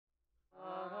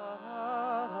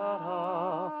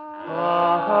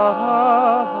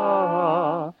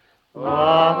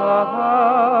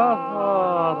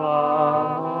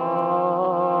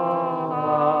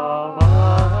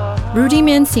Rudy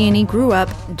Mancini grew up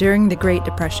during the Great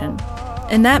Depression,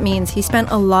 and that means he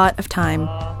spent a lot of time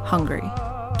hungry.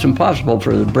 It's impossible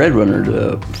for the breadwinner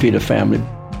to feed a family.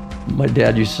 My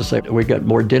dad used to say, we got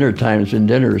more dinner times than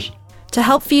dinners. To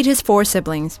help feed his 4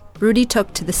 siblings, Rudy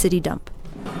took to the city dump.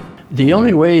 The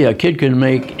only way a kid could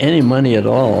make any money at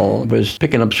all was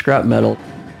picking up scrap metal.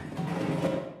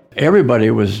 Everybody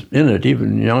was in it,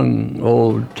 even young,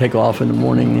 old, take off in the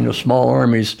morning, small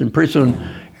armies. And pretty soon,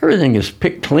 everything is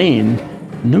picked clean.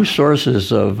 New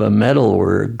sources of metal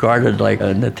were guarded like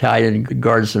an Italian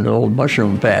guards an old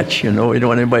mushroom patch. We don't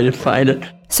want anybody to find it.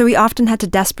 So he often had to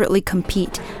desperately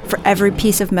compete for every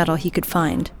piece of metal he could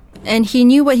find. And he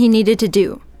knew what he needed to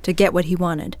do to get what he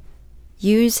wanted.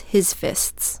 Use his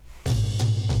fists.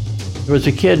 There was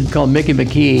a kid called Mickey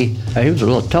McKee. He was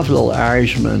a tough little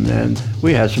Irishman, and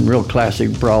we had some real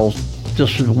classic brawls.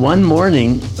 Just one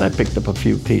morning, I picked up a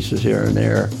few pieces here and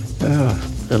there.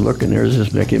 And look, and there's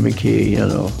this Mickey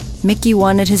McKee, Mickey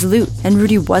wanted his loot, and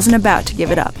Rudy wasn't about to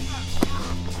give it up.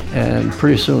 And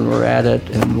pretty soon we're at it,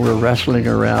 and we're wrestling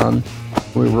around.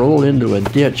 We roll into a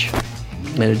ditch,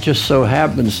 and it just so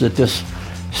happens that this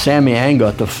Sammy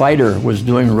Angot, the fighter, was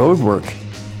doing road work.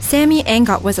 Sammy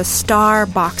Angot was a star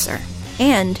boxer,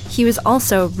 and he was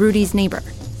also Rudy's neighbor.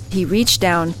 He reached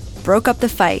down, broke up the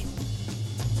fight.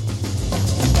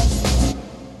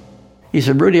 He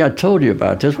said, Rudy, I told you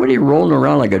about this. What are you rolling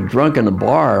around like a drunk in a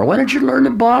bar? Why don't you learn to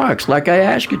box like I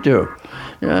asked you to?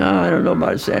 I don't know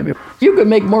about it, Sammy. You could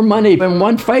make more money in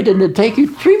one fight than it'd take you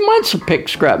 3 months to pick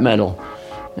scrap metal.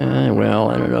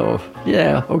 Well, I don't know.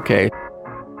 Yeah, okay.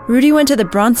 Rudy went to the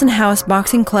Bronson House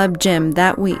Boxing Club gym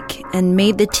that week and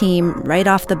made the team right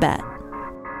off the bat.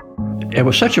 It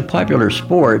was such a popular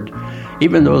sport,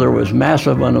 even though there was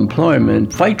massive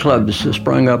unemployment. Fight clubs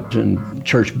sprung up in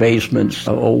church basements,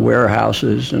 old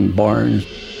warehouses and barns.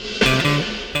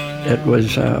 It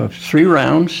was 3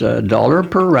 rounds,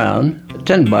 $1 per round,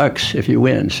 $10 if you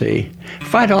win, see.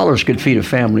 $5 could feed a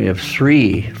family of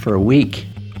 3 for a week.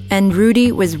 And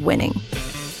Rudy was winning.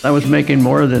 I was making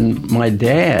more than my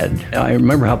dad. I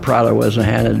remember how proud I was. I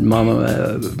handed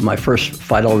Mama my first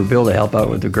 $5 bill to help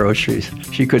out with the groceries.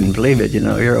 She couldn't believe it.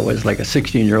 Here I was like a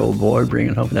 16-year-old boy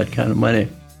bringing home that kind of money.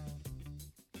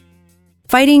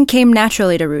 Fighting came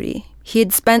naturally to Rudy. He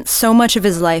had spent so much of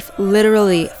his life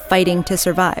literally fighting to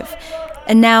survive.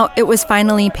 And now it was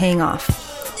finally paying off.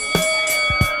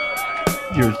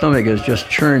 Your stomach is just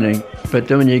churning. But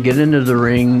then when you get into the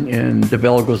ring and the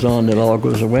bell goes on, it all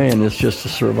goes away, and it's just a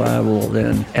survival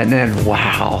then. And then,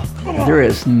 wow, there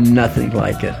is nothing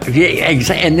like it.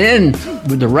 And then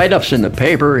with the write-ups in the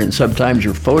paper and sometimes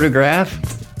your photograph.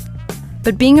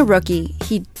 But being a rookie,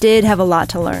 he did have a lot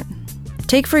to learn.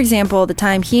 Take, for example, the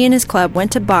time he and his club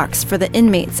went to box for the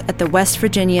inmates at the West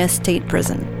Virginia State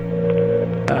Prison.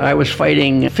 I was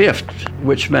fighting 5th,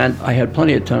 which meant I had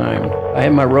plenty of time. I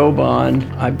had my robe on.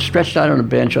 I stretched out on a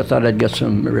bench. I thought I'd get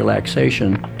some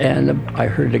relaxation. And I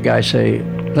heard the guy say,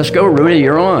 "Let's go, Rudy,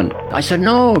 you're on." I said,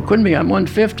 "No, it couldn't be. I'm on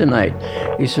 5th tonight."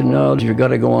 He said, "No, you've got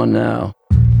to go on now."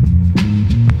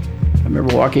 I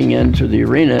remember walking into the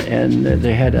arena, and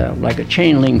they had a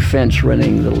chain link fence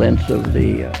running the length of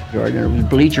the yard. And there was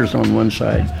bleachers on one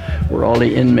side where all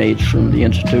the inmates from the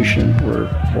institution were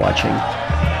watching.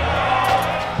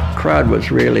 Crowd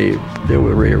was really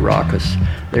raucous.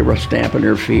 They were stamping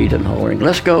their feet and hollering,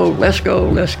 "Let's go, let's go,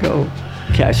 let's go."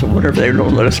 I said, "What if they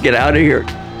don't let us get out of here?"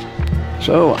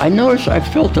 So I noticed I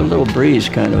felt a little breeze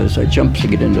kind of as I jumped to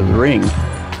get into the ring.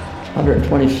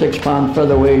 126-pound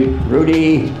featherweight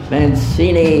Rudy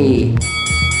Mancini.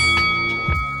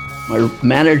 My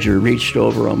manager reached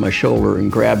over on my shoulder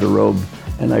and grabbed a robe,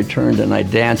 and I turned and I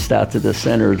danced out to the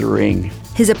center of the ring.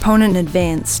 His opponent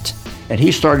advanced. And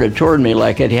he started toward me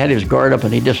like that. He had his guard up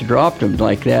and he just dropped him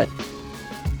like that.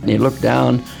 And he looked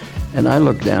down, and I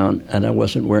looked down, and I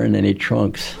wasn't wearing any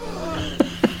trunks.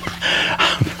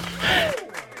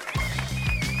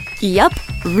 Yup,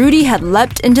 Rudy had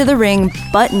leapt into the ring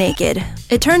butt naked.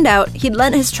 It turned out he'd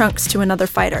lent his trunks to another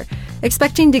fighter,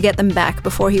 expecting to get them back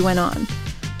before he went on.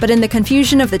 But in the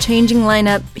confusion of the changing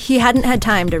lineup, he hadn't had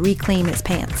time to reclaim his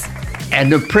pants.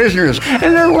 And the prisoners,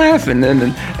 and they're laughing,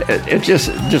 and it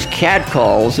just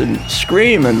catcalls and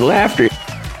scream and laughter.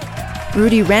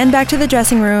 Rudy ran back to the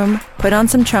dressing room, put on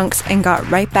some trunks, and got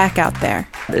right back out there.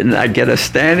 And I'd get a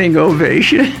standing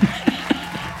ovation.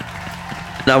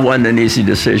 I won an easy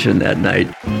decision that night.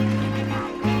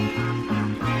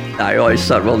 I always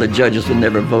thought, well, the judges would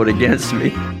never vote against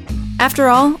me. After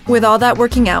all, with all that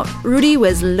working out, Rudy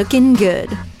was looking good.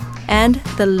 And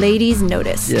the ladies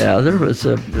noticed. Yeah, there was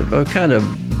a kind of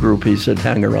groupies that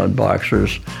hang around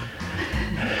boxers.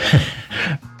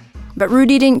 But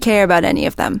Rudy didn't care about any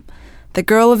of them. The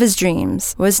girl of his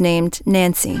dreams was named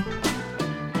Nancy.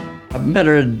 I met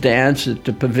her at a dance at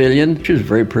the Pavilion. She was a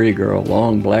very pretty girl,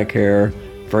 long black hair,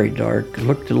 very dark.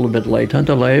 Looked a little bit like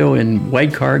Tantaleo in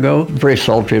white cargo, very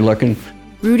sultry looking.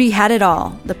 Rudy had it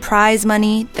all. The prize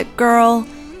money, the girl,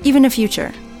 even a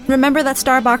future. Remember that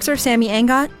star boxer, Sammy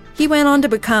Angot? He went on to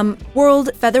become world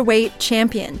featherweight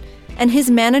champion. And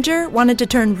his manager wanted to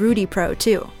turn Rudy pro,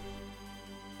 too.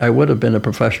 I would have been a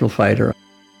professional fighter.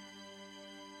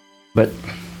 But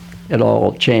it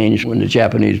all changed when the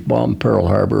Japanese bombed Pearl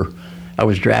Harbor. I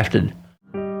was drafted.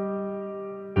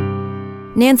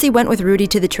 Nancy went with Rudy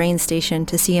to the train station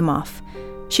to see him off.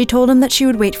 She told him that she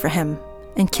would wait for him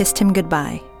and kissed him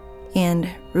goodbye. And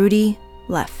Rudy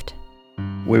left.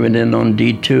 We went in on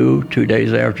D2, 2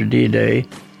 days after D-Day.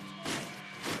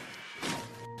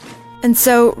 And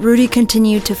so Rudy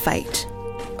continued to fight.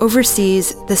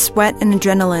 Overseas, the sweat and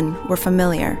adrenaline were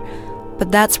familiar,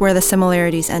 but that's where the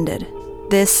similarities ended.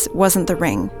 This wasn't the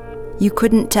ring. You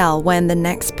couldn't tell when the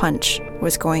next punch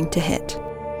was going to hit.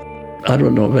 I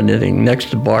don't know of anything next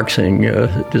to boxing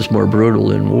is more brutal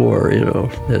than war,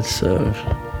 It's,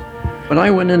 when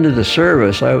I went into the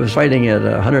service, I was fighting at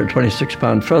a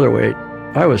 126-pound featherweight.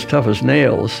 I was tough as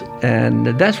nails, and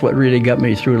that's what really got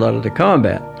me through a lot of the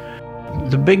combat.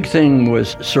 The big thing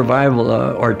was survival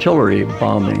artillery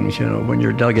bombings, when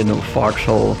you're dug into a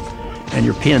foxhole and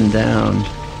you're pinned down,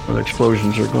 the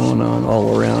explosions are going on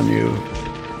all around you.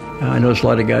 I noticed a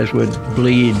lot of guys would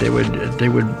bleed. They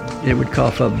would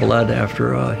cough up blood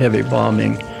after a heavy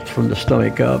bombing from the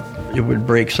stomach up. It would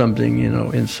break something,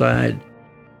 inside.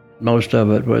 Most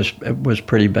of it was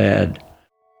pretty bad.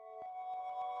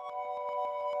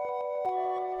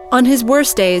 On his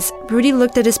worst days, Rudy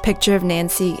looked at his picture of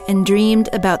Nancy and dreamed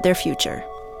about their future.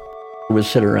 We'd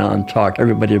sit around and talk.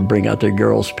 Everybody would bring out their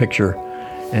girl's picture,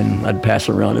 and I'd pass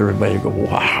it around. Everybody would go,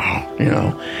 wow,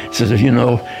 It says,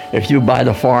 if you buy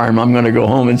the farm, I'm going to go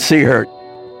home and see her.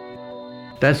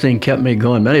 That thing kept me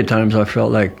going. Many times I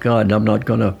felt like, God, I'm not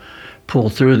going to pull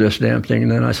through this damn thing.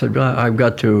 And then I said, well, I've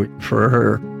got to for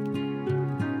her.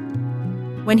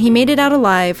 When he made it out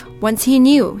alive, once he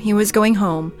knew he was going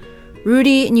home,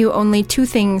 Rudy knew only two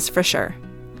things for sure.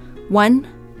 One,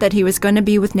 that he was going to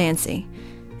be with Nancy.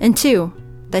 And two,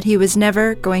 that he was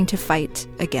never going to fight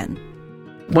again.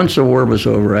 Once the war was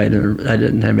over, I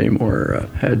didn't have any more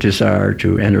desire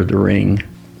to enter the ring.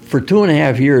 For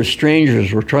 2.5 years,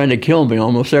 strangers were trying to kill me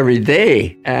almost every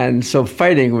day. And so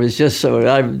fighting was just so,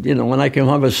 when I came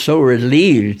home, I was so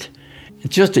relieved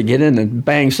just to get in and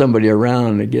bang somebody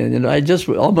around again. I just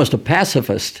was almost a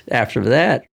pacifist after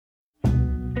that.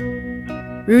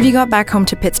 Rudy got back home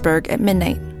to Pittsburgh at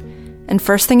midnight, and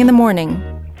first thing in the morning,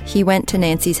 he went to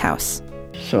Nancy's house.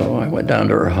 So I went down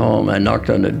to her home. I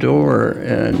knocked on the door,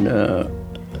 and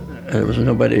there was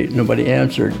nobody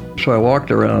answered. So I walked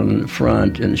around in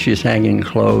front, and she's hanging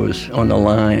clothes on the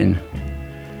line.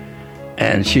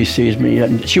 And she sees me,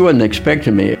 and she wasn't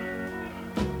expecting me.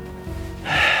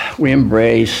 We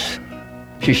embraced.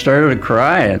 She started to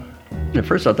cry. At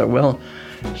first I thought, well,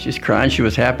 she's crying. She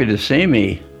was happy to see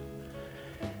me.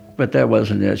 But that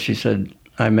wasn't it. She said,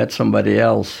 I met somebody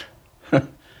else.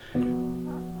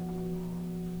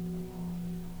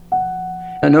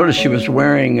 I noticed she was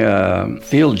wearing a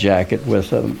field jacket with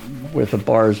the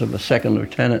bars of a second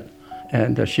lieutenant.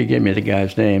 And she gave me the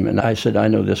guy's name. And I said, I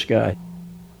know this guy.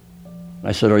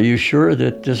 I said, are you sure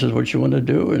that this is what you want to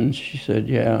do? And she said,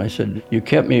 yeah. I said, you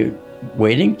kept me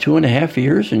waiting 2.5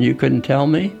 years and you couldn't tell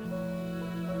me?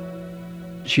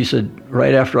 She said,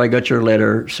 right after I got your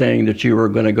letter saying that you were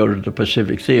going to go to the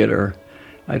Pacific Theater,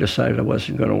 I decided I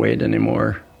wasn't going to wait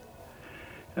anymore.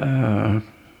 And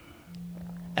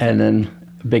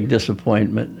then a big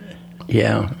disappointment.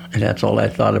 Yeah, and that's all I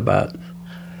thought about.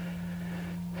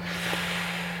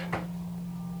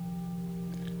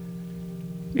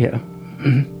 Yeah.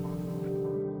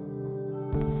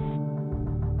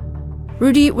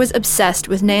 Rudy was obsessed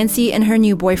with Nancy and her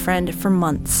new boyfriend for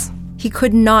months. He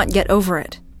could not get over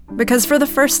it, because for the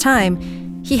first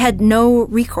time, he had no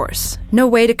recourse, no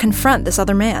way to confront this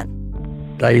other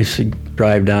man. I used to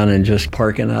drive down and just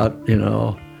parking out,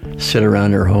 sit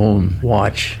around her home,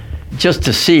 watch, just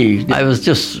to see. I was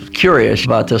just curious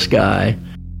about this guy.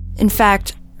 In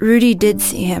fact, Rudy did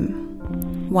see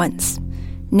him once.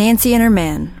 Nancy and her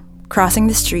man crossing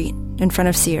the street in front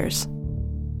of Sears.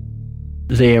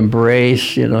 They embrace,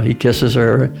 he kisses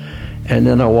her. And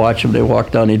then I watched him. They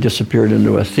walked down. He disappeared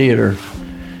into a theater.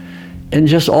 And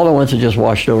just all at once, it just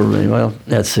washed over me. Well,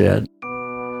 that's it.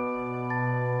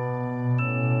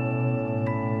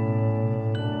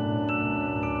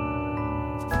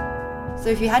 So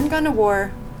if you hadn't gone to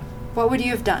war, what would you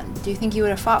have done? Do you think you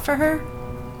would have fought for her?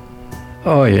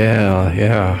 Oh, yeah.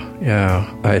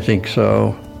 I think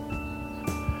so.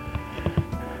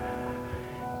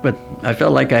 But I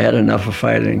felt like I had enough of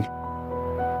fighting.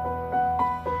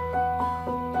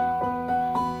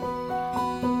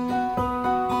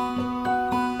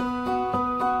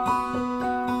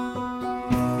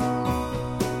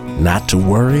 Not to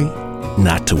worry,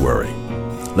 not to worry.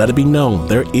 Let it be known,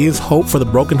 there is hope for the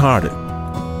brokenhearted.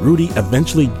 Rudy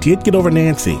eventually did get over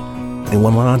Nancy and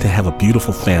went on to have a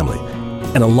beautiful family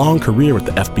and a long career with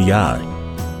the FBI.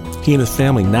 He and his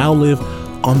family now live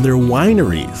on their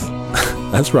wineries.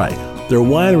 That's right, their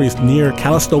wineries near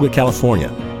Calistoga, California.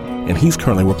 And he's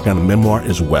currently working on a memoir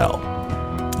as well.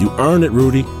 You earned it,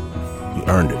 Rudy. You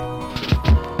earned it.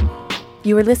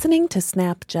 You are listening to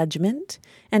Snap Judgment,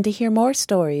 and to hear more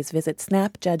stories, visit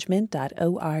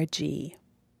snapjudgment.org.